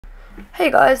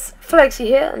Hey guys, Flexi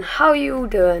here, and how you all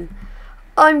doing?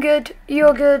 I'm good,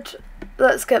 you're good,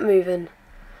 let's get moving.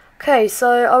 Okay, so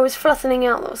I was flattening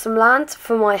out some land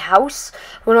for my house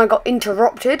when I got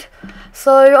interrupted,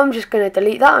 so I'm just going to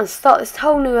delete that and start this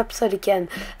whole new episode again,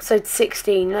 episode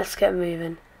 16, let's get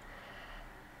moving.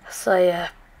 So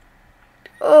yeah,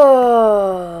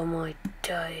 oh my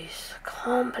days, I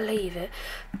can't believe it.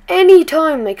 Any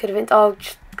time they could have been, I'm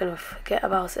just going to forget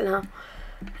about it now.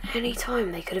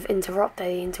 Anytime they could have interrupt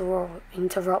in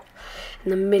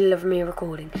the middle of me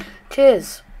recording.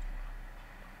 Cheers.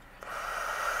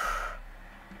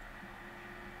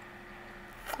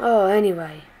 Oh,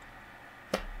 anyway.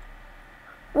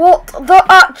 What the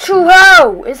actual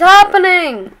hell is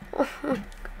happening? I'm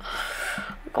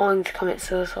going to commit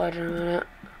suicide in a minute.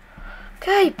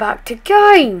 Okay, back to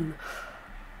game.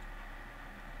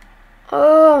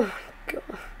 Oh my god.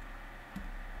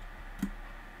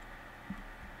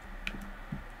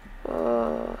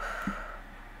 Oh.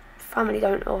 Family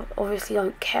obviously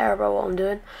don't care about what I'm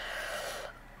doing.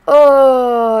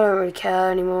 Oh, I don't really care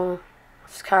anymore.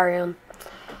 Just carry on.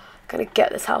 I'm gonna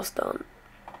get this house done,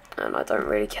 and I don't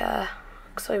really care,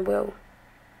 because I will.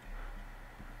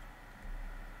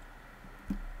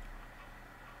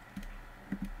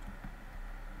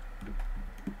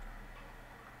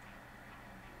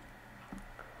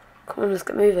 Come on, let's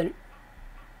get moving.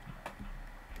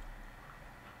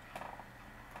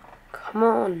 Come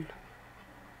on.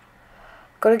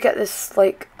 Gotta get this,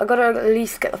 I gotta at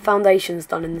least get the foundations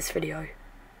done in this video.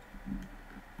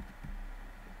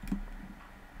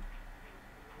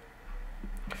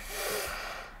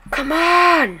 Come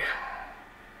on!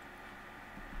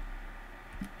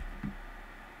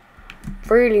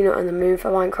 Really not in the mood for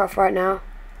Minecraft right now.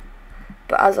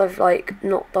 But as I've,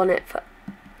 not done it for,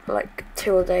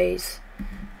 2 days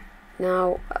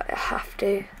now, I have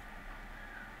to.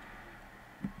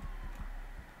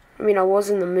 I mean, I was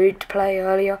in the mood to play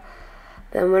earlier.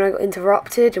 Then when I got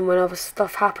interrupted and when other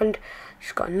stuff happened, I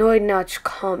just got annoyed. Now I just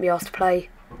can't be asked to play.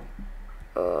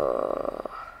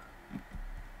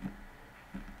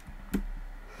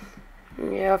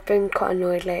 Yeah, I've been quite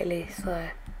annoyed lately, so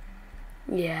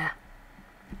yeah.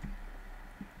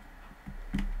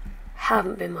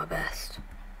 Haven't been my best,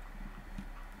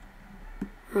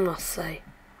 I must say.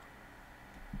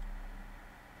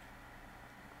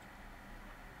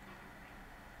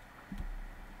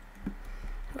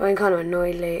 I've been kind of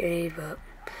annoyed lately, but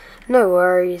no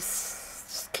worries.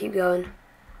 Just keep going.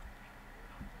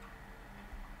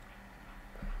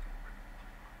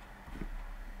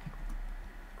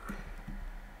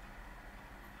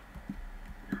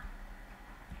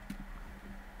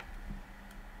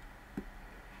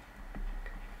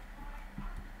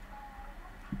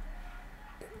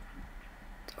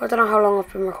 I don't know how long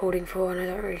I've been recording for, and I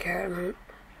don't really care at the moment.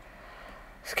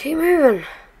 Just keep moving.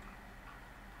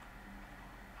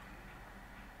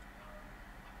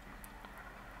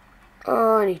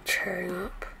 Oh, I need cheering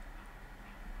up.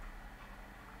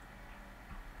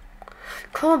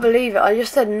 Can't believe it, I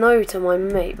just said no to my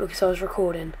mate because I was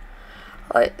recording.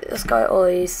 This guy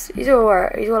Ollie, he's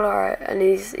alright, and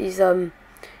he's the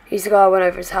guy I went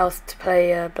over his house to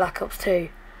play Black Ops 2.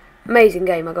 Amazing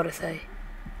game, I gotta say.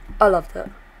 I loved it.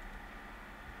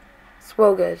 It's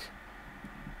well good.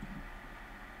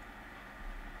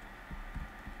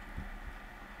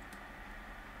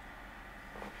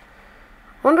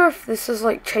 I wonder if this has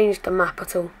changed the map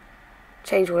at all.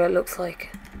 Changed what it looks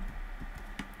like.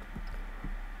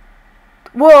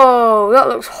 Whoa, that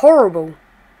looks horrible.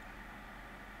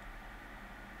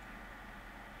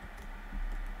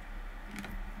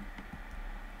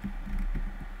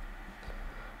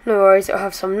 No worries, it'll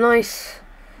have some nice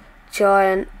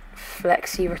giant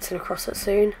Flexi written across it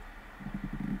soon.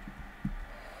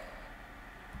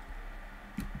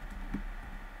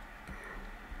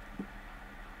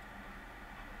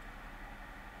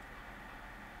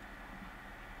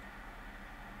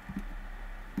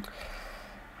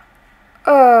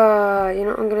 You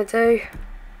know what I'm gonna do?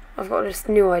 I've got this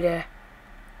new idea.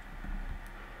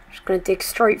 I'm just gonna dig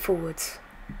straight forwards.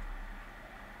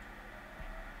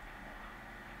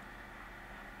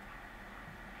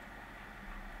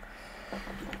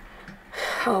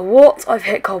 Oh, what? I've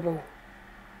hit cobble.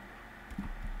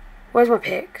 Where's my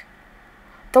pick?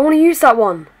 Don't want to use that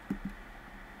one.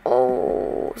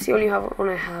 Oh, it's the only one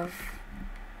I have.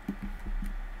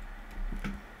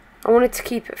 I wanted to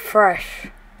keep it fresh.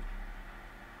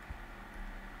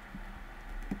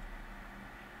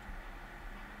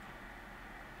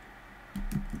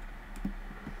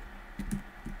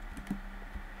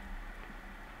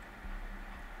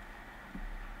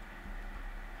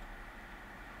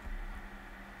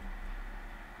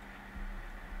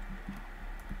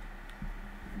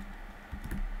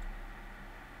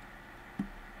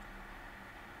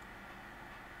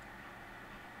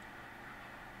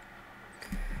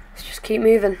 keep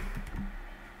moving.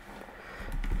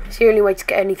 It's the only way to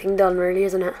get anything done, really,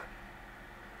 isn't it?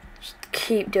 Just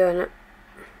keep doing it.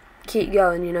 Keep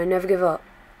going, you know, never give up.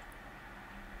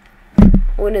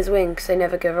 Winners win because they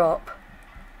never give up.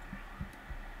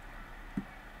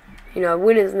 You know,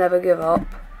 winners never give up.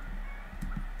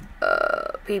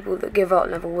 People that give up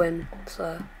never win,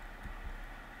 so...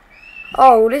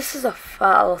 Oh, this is a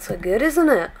fat lot of good, isn't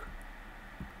it?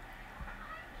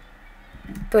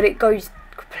 But it goes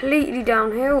completely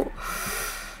downhill.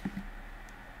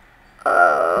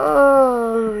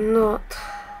 Oh, not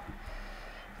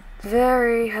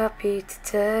very happy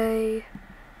today.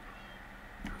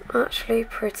 Actually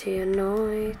pretty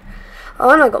annoyed.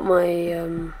 Oh, and I got my,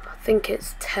 I think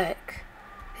it's tech.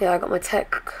 Yeah, I got my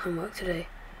tech homework today.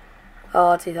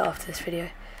 Oh, I'll do that after this video.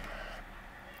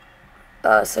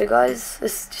 So guys,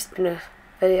 this has just been a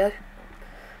video.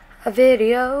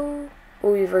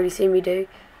 All you've already seen me do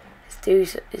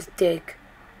is dig.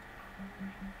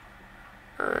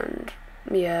 And,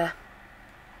 yeah.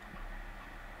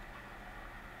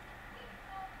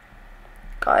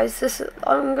 Guys,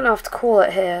 I'm gonna have to call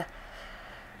it here.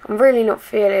 I'm really not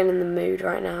feeling in the mood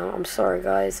right now. I'm sorry,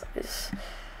 guys.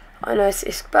 I know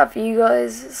it's bad for you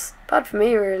guys. It's bad for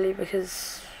me, really,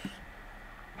 because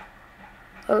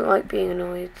I don't like being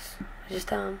annoyed. I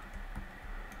just am.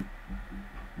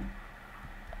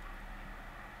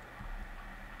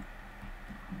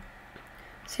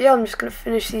 So yeah, I'm just gonna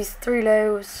finish these 3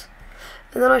 layers,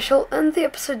 and then I shall end the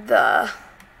episode there.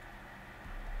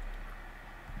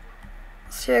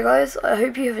 So yeah, guys, I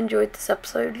hope you have enjoyed this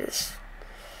episode. It's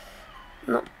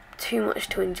not too much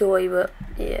to enjoy, but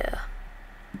yeah,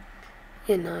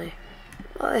 you know,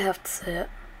 I have to say it.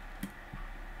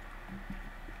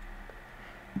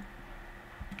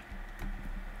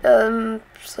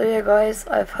 So yeah, guys,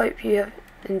 I hope you have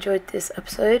enjoyed this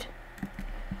episode.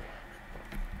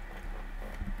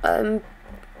 And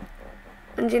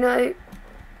you know,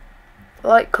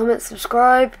 like, comment,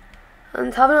 subscribe,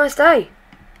 and have a nice day.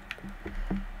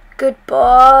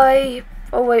 Goodbye.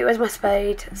 Oh wait, where's my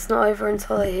spade? It's not over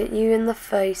until I hit you in the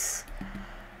face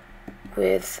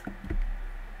with...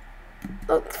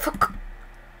 Oh, fuck.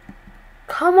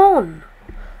 Come on.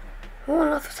 What on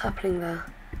earth was happening there?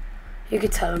 You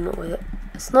could tell I'm not with it.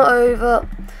 It's not over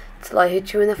till I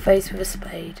hit you in the face with a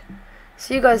spade.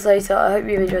 See you guys later. I hope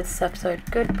you enjoyed this episode.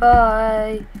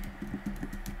 Goodbye.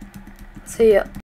 See ya.